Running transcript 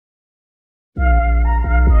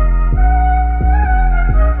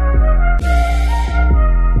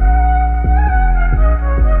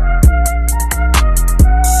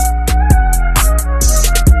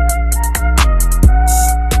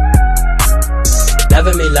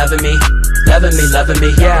loving me, loving me, loving me, loving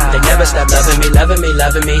me, yeah. They never stop loving me, loving me,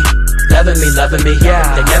 loving me, loving me, loving me,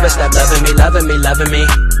 yeah. They never stop loving me, loving me, loving me,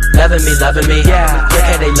 loving me, loving me, yeah. Look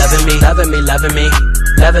how they loving me, loving me, loving me,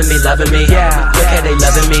 loving me, loving me, yeah. Look how they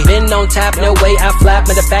loving me. Been on top, no way I flap.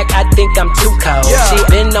 Matter of fact, I think I'm too cold. She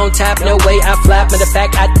been on top, no way I flap. Matter of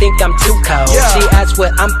fact, I think I'm too cold. She asks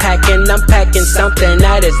what I'm packing something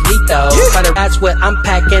that is lethal. That's what I'm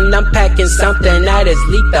packing something that is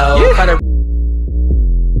lethal.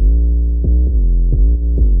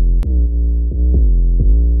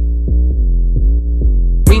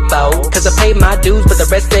 Cause I paid my dues, but the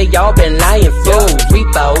rest of y'all been lying fools.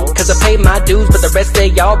 Repo, cause I paid my dues, but the rest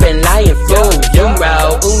of y'all been lying fools.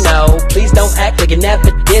 Numero uno, please don't act like you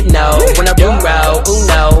never did know. When I numero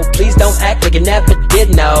uno, please don't act like you never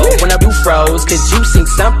did know. When I you froze, cause you seen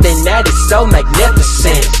something that is so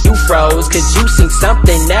magnificent. You froze, cause you seen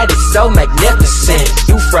something that is so magnificent.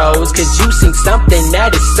 You froze, cause you seen something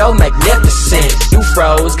that is so magnificent. You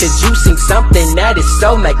froze, cause you seen something that is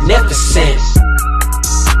so magnificent.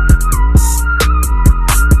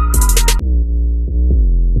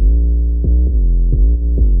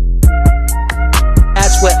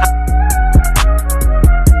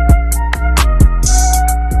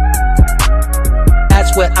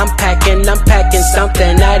 I'm packing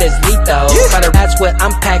something that is lethal. That's what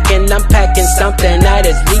I'm packing something that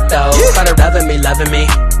is lethal. Loving me, loving me,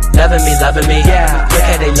 loving me, loving me, yeah. Look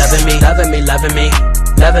how they loving me, loving me, loving me,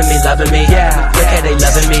 loving me, loving me, yeah. Look how they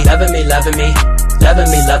loving me, loving me, loving me, loving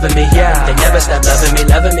me, loving me, yeah. They never stop loving me,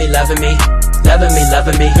 loving me, loving me, loving me,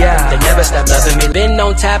 loving me, yeah. They never stop loving me. Been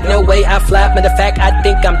on top, no way I flap. Matter of fact, I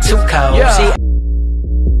think I'm too cold.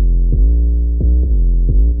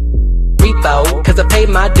 Cause I paid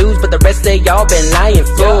my dues, but the rest of y'all been lying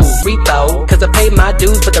fools. Repo, cause I paid my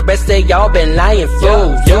dues, but the rest of y'all been lying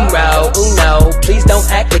fools. Numero uno, please don't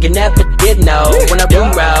act like you never did know. When I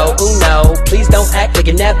numero uno, please don't act like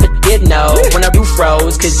you never did know. When I you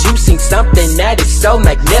froze, cause you seen something that is so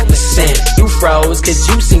magnificent. You froze, cause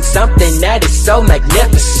you seen something that is so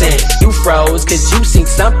magnificent. You froze, cause you seen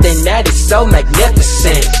something that is so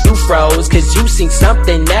magnificent. You froze, cause you seen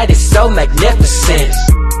something that is so magnificent.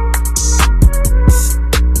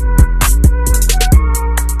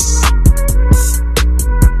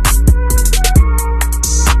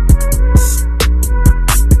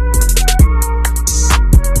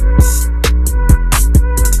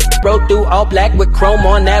 Rode through all black with chrome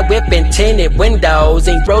on that whip and tinted windows.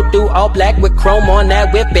 And rode through all black with chrome on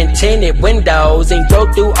that whip and tinted windows. And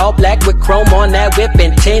rode through all black with chrome on that whip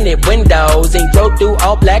and tinted windows. And rode through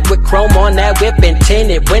all black with chrome on that whip and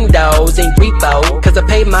tinted windows. And repo, cause I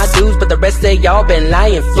paid my dues, but the rest of y'all been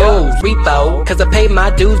lying fools. Repo, cause I paid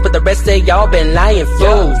my dues, but the rest of y'all been lying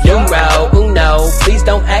fools. Numero uno, please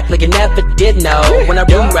don't act like you never did know. When I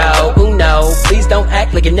numero uno, please don't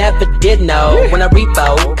act like you never did know. When I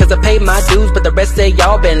repo, cause I paid my dues, but the rest of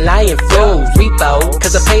y'all been lying fools. Repo,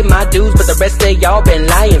 cause I paid my dues, but the rest of y'all been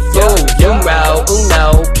lying fools. Numero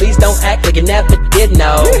uno, please don't act like you never did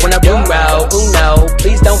know. When I numero uno,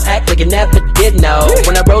 please don't act like you never did know.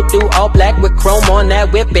 When I rode through all black with chrome on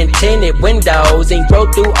that whip and tinted windows. And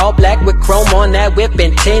rode through all black with chrome on that whip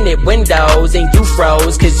and tinted windows. And you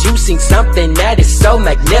froze, cause you seen something that is so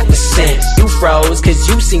magnificent. You froze, cause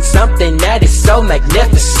you seen something that is so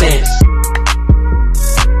magnificent.